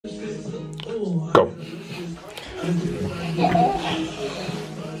Go.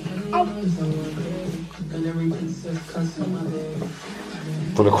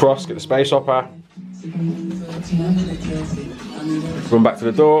 Pull across, get the space hopper. Run back to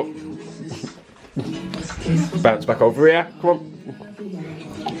the door. Bounce back over here. Come on.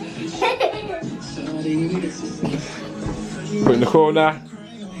 Put in the corner.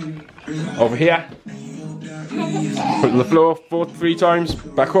 Over here. Put it on the floor 3 times.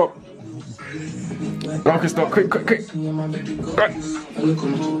 Back up. Go, Krystal. Quick, quick, quick.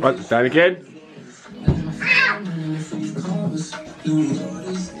 Right, down again.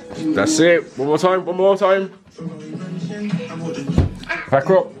 That's it. One more time. One more time. Back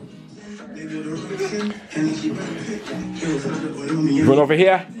up. Run over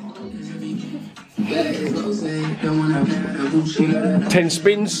here. 10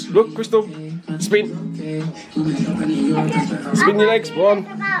 spins. Look, Krystal. Spin. Spin your legs. 1.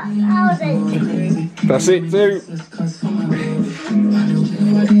 That's it. 2.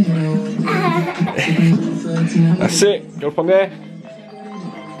 That's it. Go up on there.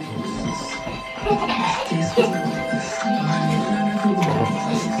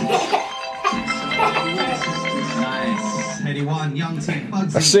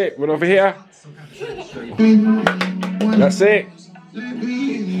 That's it. Run over here. That's it.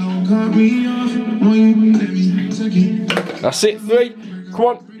 That's it. 3. Come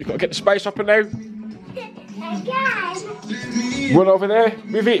on. You've got to get the space up and now. Run over there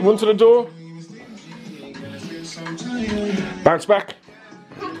with it. Run to the door. Bounce back.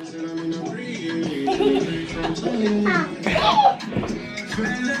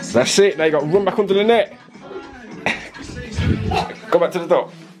 That's it. Now you got to run back under the net. Go back to the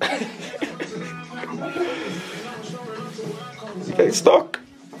door. You get stuck.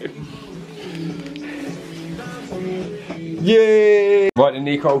 Yay! Right then,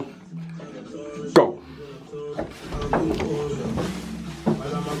 Nico. Go.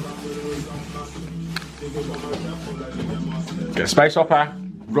 Get a space hopper.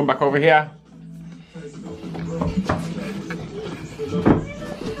 Run back over here.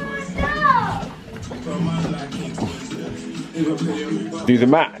 Do the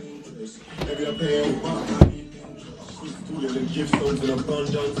mat.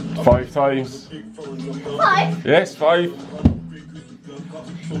 5 times. 5? Yes, 5. I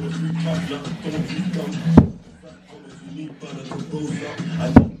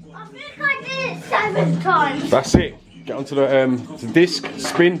think I did it 7 times. That's it. Get onto the disc.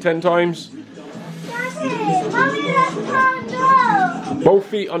 Spin 10 times. Daddy, Mommy, let's go. Both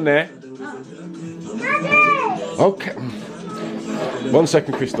feet on there. Daddy. Okay. 1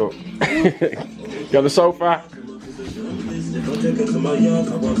 second, Krystal. Get on the sofa.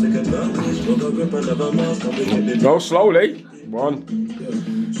 Go slowly. 1.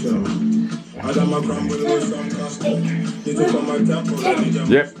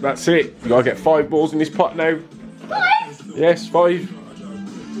 Yep, that's it. You gotta get 5 balls in this pot now. 5? Yes, 5.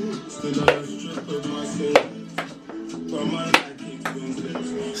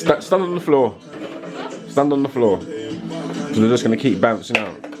 Stand on the floor. Stand on the floor. So they're just gonna keep bouncing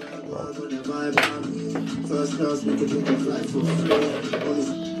out.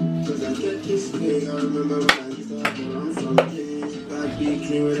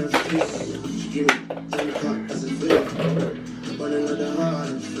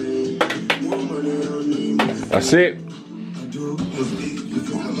 That's it.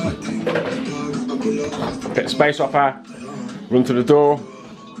 Get the space hopper. Run to the door.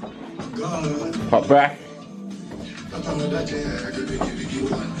 Hop back.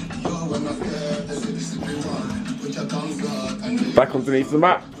 Back underneath the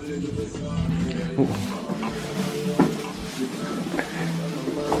mat.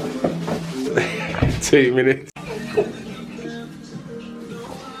 2 minutes.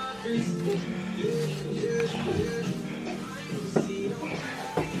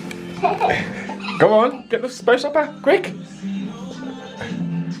 Go on, get the space hopper, quick.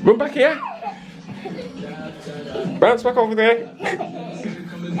 Run back here. Bounce back over there.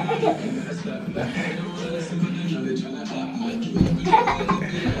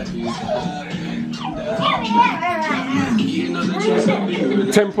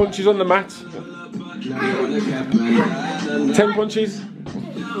 10 punches on the mat. 10 punches.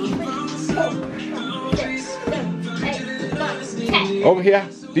 Over here.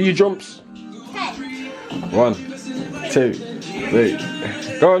 Do your jumps. 1, 2, 3.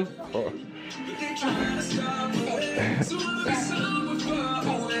 Go on.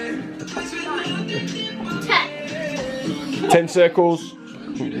 10 circles.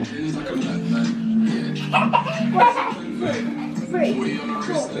 3,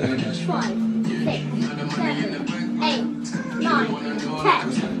 4, 5, 6, 7, 8, 9,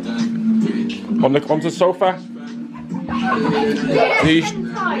 10. Onto the sofa. These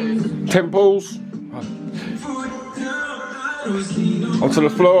 10 balls. Onto the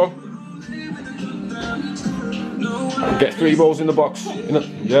floor. Get 3 balls in the box.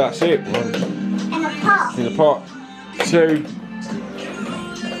 Yeah, that's it. 1. In the pot. 2.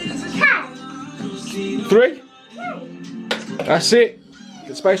 3. That's it.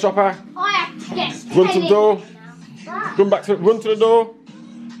 Get space hopper. Run to the door. Run to the door.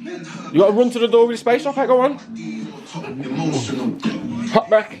 You gotta run to the door with the space hopper. Go on. Hop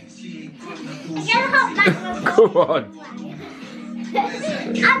back. Go on.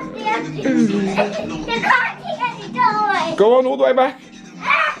 Go on all the way back.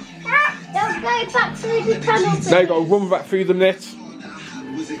 Don't go back through the tunnel. There you go. Run back through the net.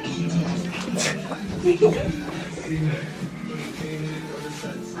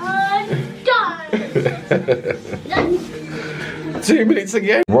 Done. 2 minutes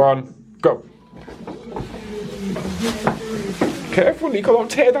again. 1, go. Careful, Nico, don't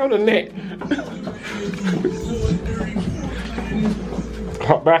tear down the net.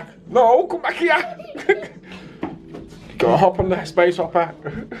 Hop back. No, come back here. Gotta hop on the space hopper.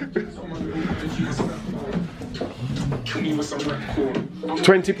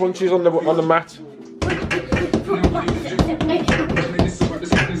 20 punches on the mat.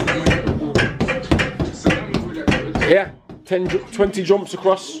 Yeah, 20 jumps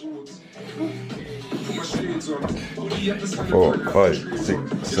across. 4, 5,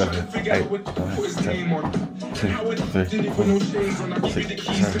 6, 7, 8, 9, 10, 2, 3, 4, 6,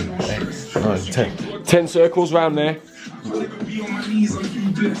 7, 8, 9, 10. 10 circles round there.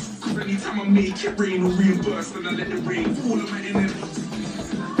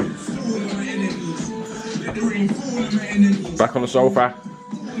 Back on the sofa.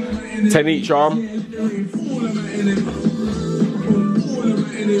 10 each arm.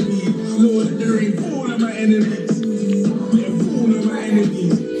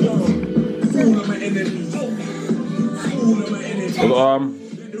 Other arm.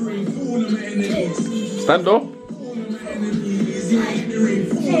 Stand up.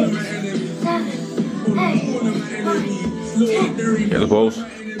 Get the balls.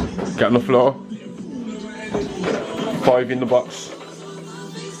 Get on the floor. 5 in the box.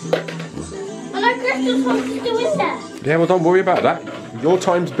 Hello, Krystal's wants to do in there. Yeah, well, don't worry about that. Your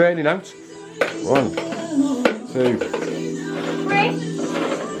time's burning out. 1, 2. 3.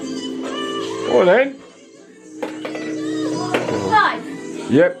 Go on then.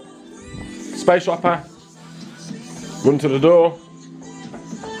 5. Yep. Space hopper. Run to the door.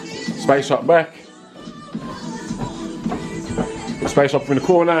 Space hop back. Space hopper in the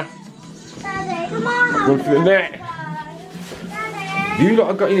corner. Daddy, come on. Run through the net. Daddy. You lot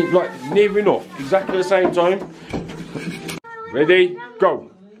have got in it like near enough, exactly the same time. Ready, go.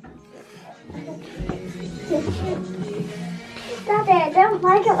 Daddy, I don't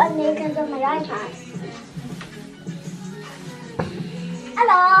like it when Nico's on my iPad.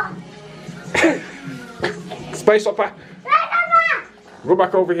 Hello. Space hopper. Run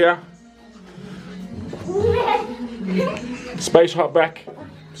back over here. Space hop back.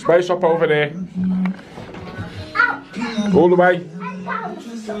 Space hop over there. All the way.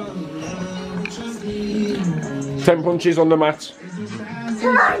 10 punches on the mat.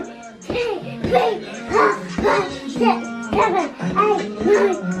 1, 2, 3, 4, 5, 6, 7,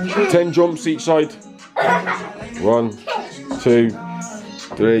 8, 9, 10 jumps each side. 1, 2,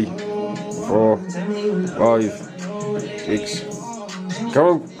 3, 4, 5, 6. Come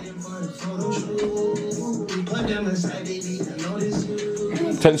on.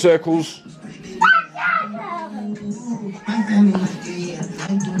 10 circles.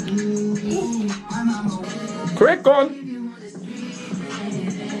 Correct, go on.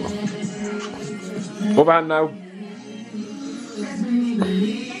 Other hand now.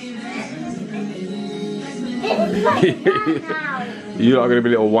 You lot are going to be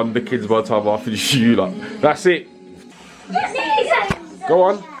little wonder kids by the time I finish you lot. That's it. Go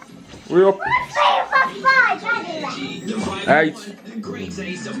on. Hurry up. 8.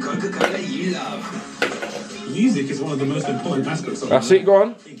 Music is one of the most important aspects of That's it, go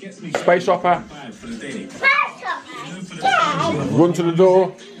on. Space hopper. Run to the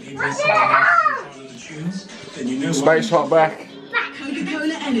door. Space hop back.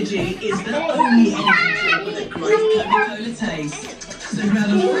 Coca-Cola Energy is the only energy drink with a great Coca-Cola taste. So grab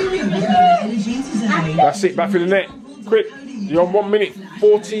a free Coca-Cola Energy today. That's it, back through the net. Quick. You're on 1 minute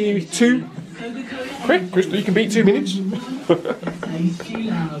 42. Quick, Krystal, you can beat 2 minutes.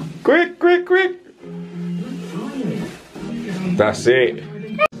 Quick, quick, quick. That's it.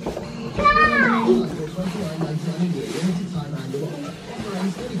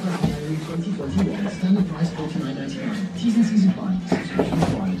 2021. Standard price $49.99. T's and C's apply.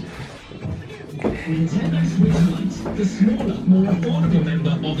 Nintendo Switch Lite, the smaller, more affordable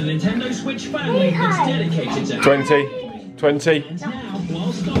member of the Nintendo Switch family that's dedicated to 20. 20. And now,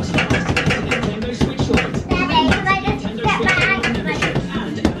 while stocks last, Nintendo Switch Lite. Nintendo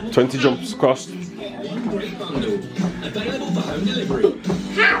Switch 20 jumps across. One great bundle, available for home delivery.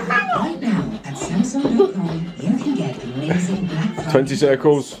 Right now at Samsung.com, you can get amazing Black Friday 20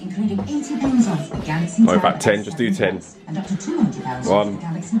 circles. including £80 off the Galaxy Oh, in fact, 10. Just do 10. and up to £200 One, off the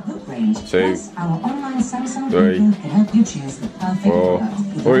Galaxy Book range. 2, Plus, our online Samsung 3, people can help you choose the perfect 4.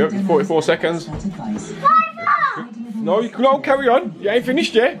 product. Oh, you're up to 44 seconds. No, you can all carry on. You ain't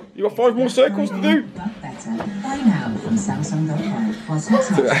finished yet. You got 5 more circles to do. Better. Buy now from Samsung.com. While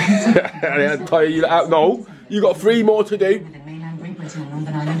I didn't tire you out. No, you got 3 more to do. within mainland Great Britain and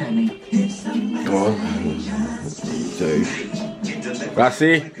Northern Ireland only. Go on. 2. That's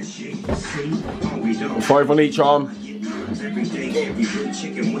it. 5 on each arm.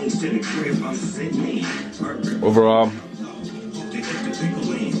 Other arm.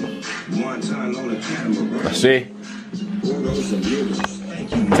 That's it.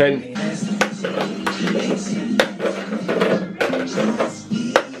 10.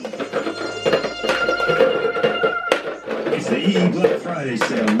 It's the EE Black Friday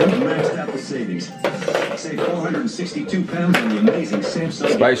sale. We've maxed out the savings. Save £462 on the amazing Samsung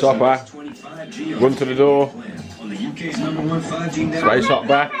Space hopper. 25G Run to the door. on the UK's #1 5G network. Space hop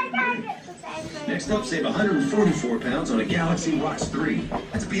back. Next up, save £144 on a Galaxy Watch 3.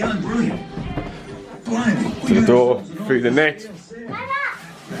 That's beyond brilliant. Blimey. To the door. Through the net.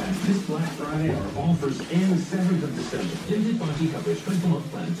 This Black Friday are offers end 7th of December. Limited 5G coverage,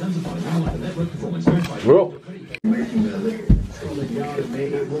 24-month plan. Terms apply. Now like the network performance verified. We're up.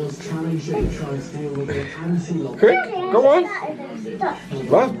 Quick, go on.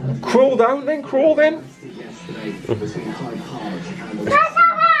 Well, crawl down then, crawl then.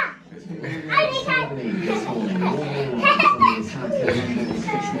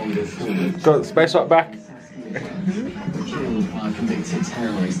 Go, space up back. Convicted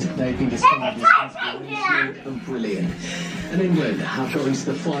terrorists. They've been described as brilliant. And England have got into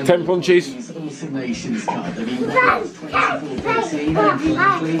the final 10 punches. Awesome Nations Cup. They've been 24-13 and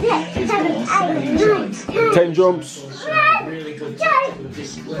frankly, his boss, England. 10 jumps. Really good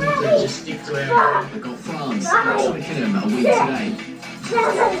discipline to just stick to it. They've got France at Twickenham a week today.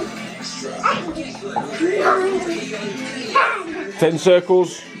 10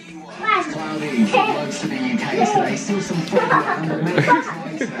 circles. Cloudy for most of the UK today. Still some fog and the main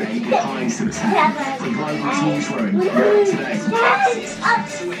tide today behind some tech. The Global's newsroom today.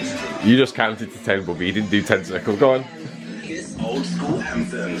 You just counted to 10, Bubby. You didn't do 10 circles. Go on. Old school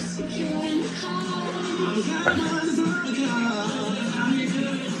anthems.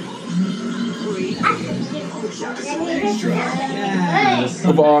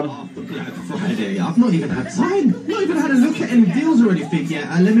 Come on. Friday. I've not even had time. Not even had a look at any deals or anything yet.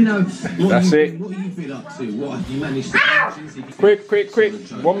 And let me know what what you've been up to. What have you managed to do? Quick, quick, quick.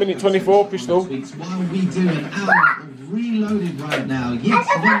 1 minute 24, Krystal. While we do an hour of reloaded right now. Yes,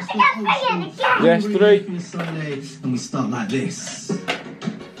 Yes, 3. Sunday, and we start like this.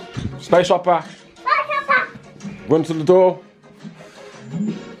 Space hopper. Run to the door.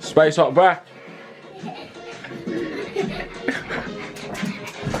 Space hop back.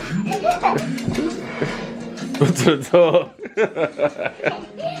 Run to the door.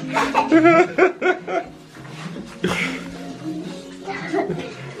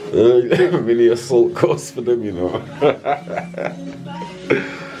 Mini assault course for them, you know.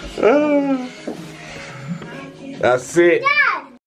 That's it.